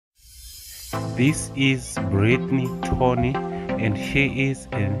This is Britney Tonee, and she is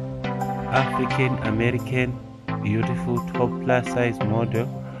an African American beautiful top plus size model.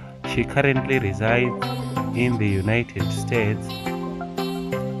 She currently resides in the United States.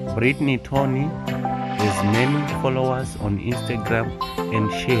 Britney Tonee has many followers on Instagram,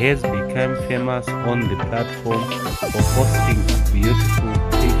 and she has become famous on the platform for posting beautiful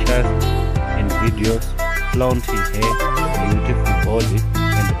pictures and videos flaunting her beautiful body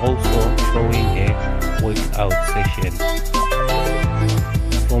and also showing her workout sessions.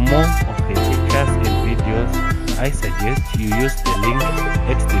 For more of her pictures and videos, I suggest you use the link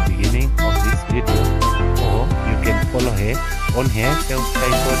at the beginning of this video, or you can follow her on her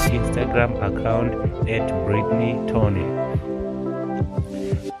self-titled Instagram account at Britney Tonee.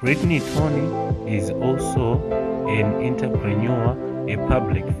 Britney Tonee is also an entrepreneur, a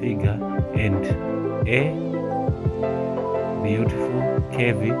public figure, and a beautiful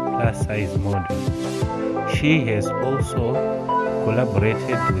curvy plus size model. She has also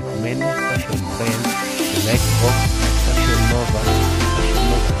collaborated with many fashion brands like Fashion Nova,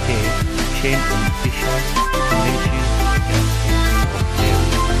 Care, Chain on T-shirts, Leashes, and many of them.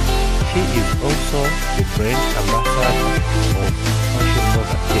 She is also the brand ambassador of Fashion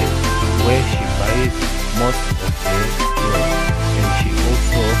Nova Care, where she buys most of their clothes, and she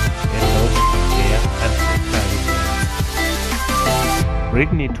also endorses their advertisements.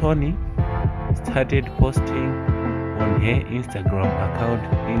 Britney Tonee started posting on her Instagram account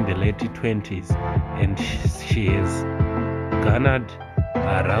in the late 20s, and she has garnered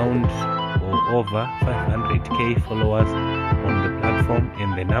around or over 500k followers on the platform,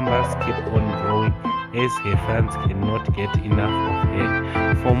 and the numbers keep on growing as her fans cannot get enough of her.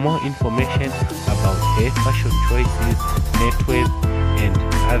 For more information about her fashion choices, Networth, and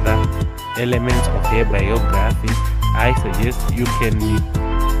other elements of her biography, I suggest you can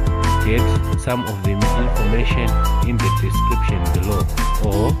get some of the information in the description below,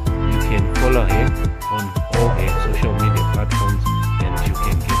 or you can follow her on all her social media platforms, and you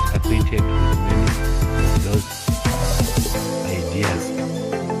can get acquainted with many of those ideas.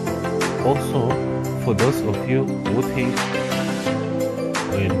 Also, for those of you who think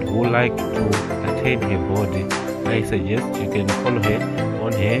and who like to attain her body, I suggest you can follow her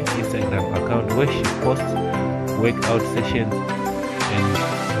on her Instagram account, where she posts workout sessions and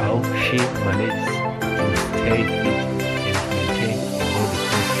how she manages to stay fit and maintain a body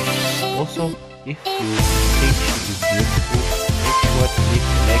position. Also, if you think she is beautiful, make sure to leave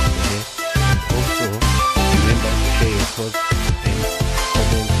a like to her, and also remember to share your thoughts and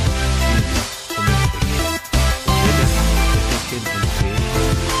comment in the comment section. Together, protection and creation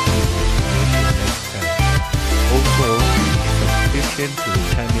is inspiration next time. Also, subscription to the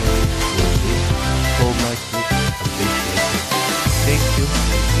channel will be so much appreciated. Thank you,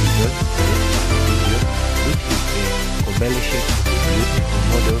 and enjoy the rest of the video, which is a combination